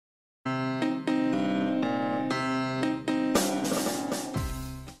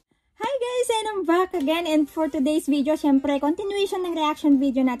Welcome back again, and for today's video, syempre, continuation ng reaction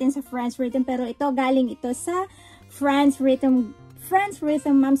video natin sa Franz Rhythm, pero ito, galing ito sa Franz Rhythm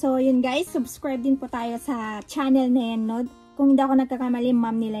ma'am. So, yun guys, subscribe din po tayo sa channel na yan, no? Kung hindi ako nagkakamali,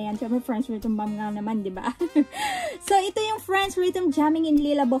 ma'am nila yan. Syempre, Franz Rhythm ma'am nga naman, di ba? So, ito yung Franz Rhythm jamming in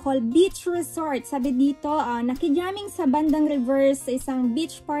Lila, Bohol Beach Resort. Sabi dito, nakijamming sa bandang reverse sa isang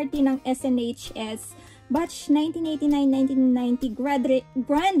beach party ng SNHS. Batch 1989-1990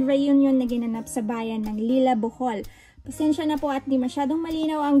 Grand Reunion na ginanap sa bayan ng Lila, Bohol. Pasensya na po at di masyadong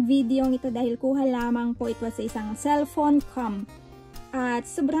malinaw ang video ito dahil kuha lamang po ito sa isang cellphone cam.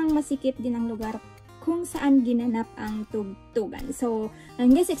 At sobrang masikip din ang lugar kung saan ginanap ang tugtugan. So,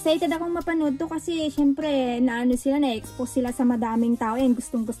 guys, excited akong mapanood to kasi syempre na-expose sila sa madaming tao. And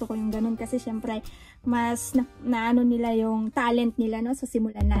gustong-gusto ko yung ganun kasi syempre mas naano nila yung talent nila, no? So,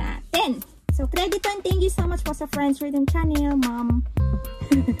 simulan na natin. So, credit and thank you so much po sa Franz Rhythm channel, ma'am.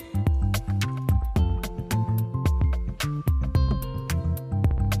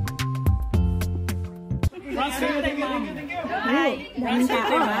 Hi. Daming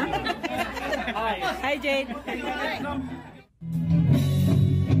tao, ha? Hi, Jade.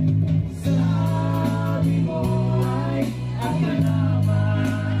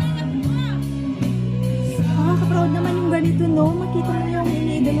 Nakaka-proud naman yung ganito, no? Makita mo yung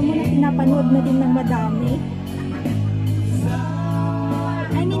iniidolo mo na pinapanood na din ng madami.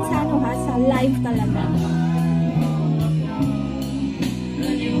 I mean, sa ano ha? Sa live talaga.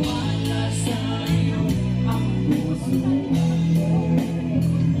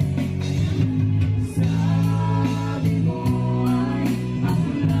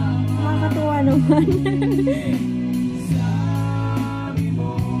 Nakakatuwa naman.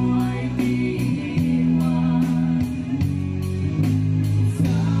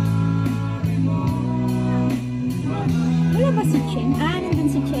 Wala ba si Chen? Nandun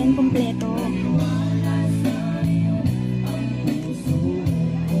si Chen kompleto.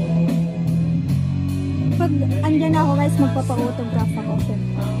 Pag andyan ako guys, magpapa-autograph ako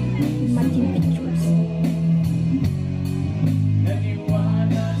syempre. Imagine pictures.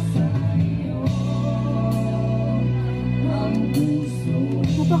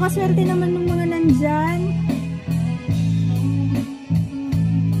 Napakaswerte naman ng mga nandyan.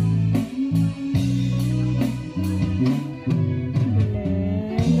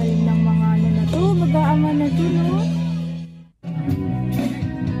 Galing ng mga ano na to, mag-aama na to, no?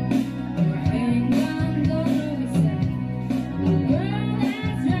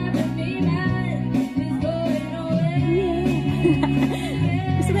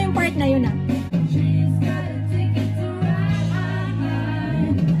 Gusto mo yung part na yun, ah?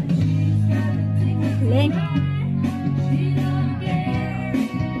 Galing.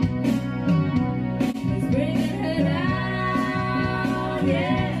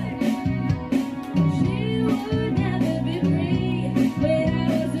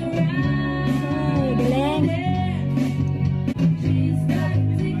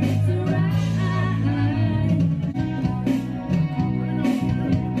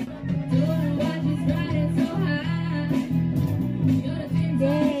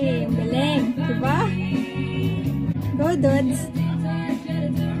 Go, dudes!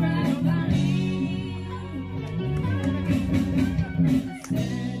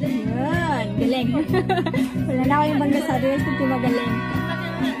 Yan! Galing! Wala na ako yung bang nasabi guys kung magaling.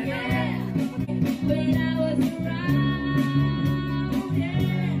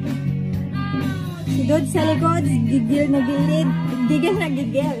 Si dude sa likod, gigil na gilid, gigil na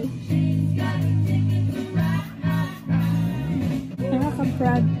gigil.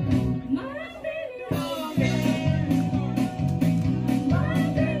 Nakakaproud.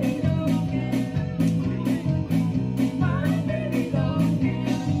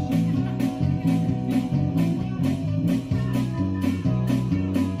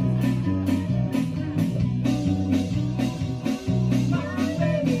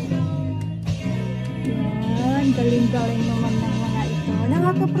 Galing-galing naman ng mga ito.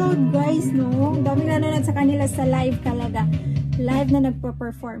 Nakaka-proud guys, no? Ang daming nanonood sa kanila sa live talaga. Live na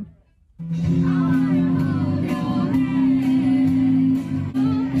nagpo-perform.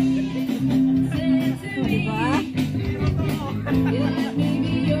 O, diba?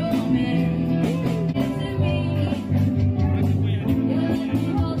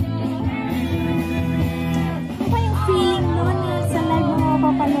 Ano ba yung feeling no na sa live mo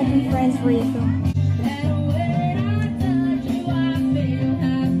mapapanood yung Franz Rhythm?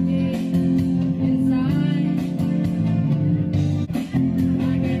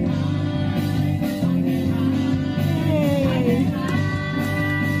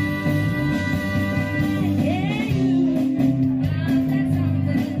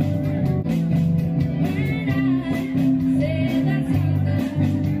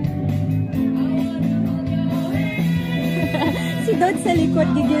 sa likod,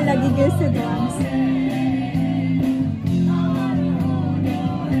 gigil na gigil sa drums.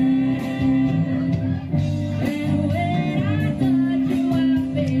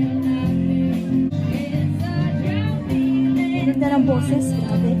 Ganda ng boses,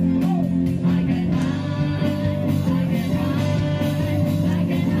 grabe.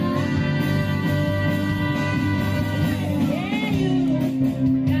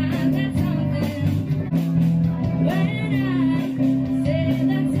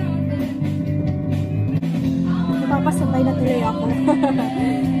 Napapasabay na tuloy ako.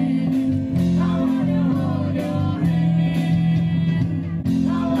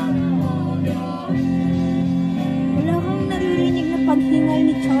 Paghingal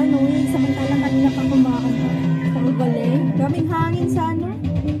ni Chen, samantalang kanina pa kumakanta. Ang galing. Daming hangin sa ano.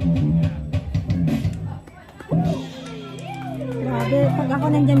 Grabe. Pag ako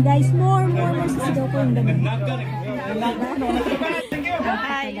nandyan guys, more sisigaw ko yung ganun.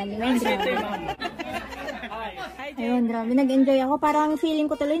 Ayun, grabe. Nag-enjoy ako. Parang feeling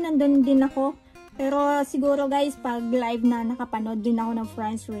ko tuloy nandun din ako. Pero siguro guys, pag live na nakapanood din ako ng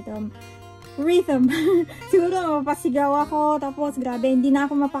Franz Rhythm. Siguro mapasigaw ako, tapos grabe, hindi na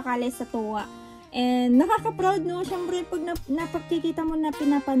ako mapakali sa tuwa. And nakaka-proud, no? Syempre, pag napagkikita mo na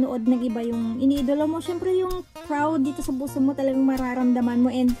pinapanood ng iba yung iniidolo mo, syempre yung proud dito sa puso mo talagang mararamdaman mo.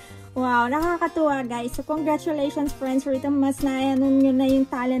 And wow, nakakatuwa guys. So congratulations Franz Rhythm, mas naayanon nyo na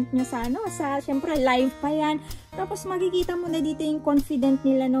yung talent nyo sa syempre live pa yan. Tapos makikita mo na dito yung confident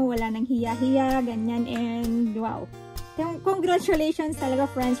nila, no? Wala nang hiya-hiya, ganyan. And wow, congratulations talaga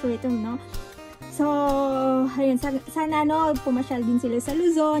Franz Rhythm, no? So, ayun, sana pumasyal din sila sa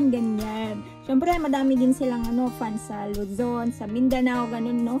Luzon, ganyan. Syempre, madami din silang fans sa Luzon, sa Mindanao,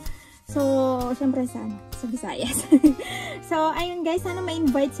 ganun, no? So, syempre, sana sa Visayas. So, ayun guys, sana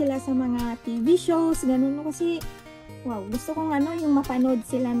ma-invite sila sa mga TV shows, ganun, no? Kasi, wow, gusto kong yung mapanood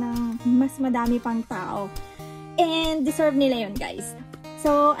sila ng mas madami pang tao. And deserve nila yun, guys.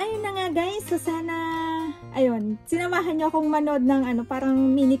 So, ayun na nga guys. So, sana, ayun, sinamahan nyo akong manood ng parang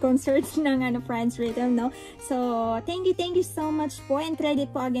mini concert ng Franz Rhythm, no? So, thank you so much po. And credit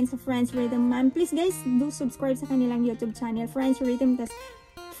po again sa Franz Rhythm. And please guys, do subscribe sa kanilang YouTube channel, Franz Rhythm, tas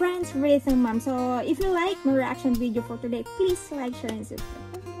Franz Rhythm, ma'am. So, if you like my reaction video for today, please like, share, and subscribe.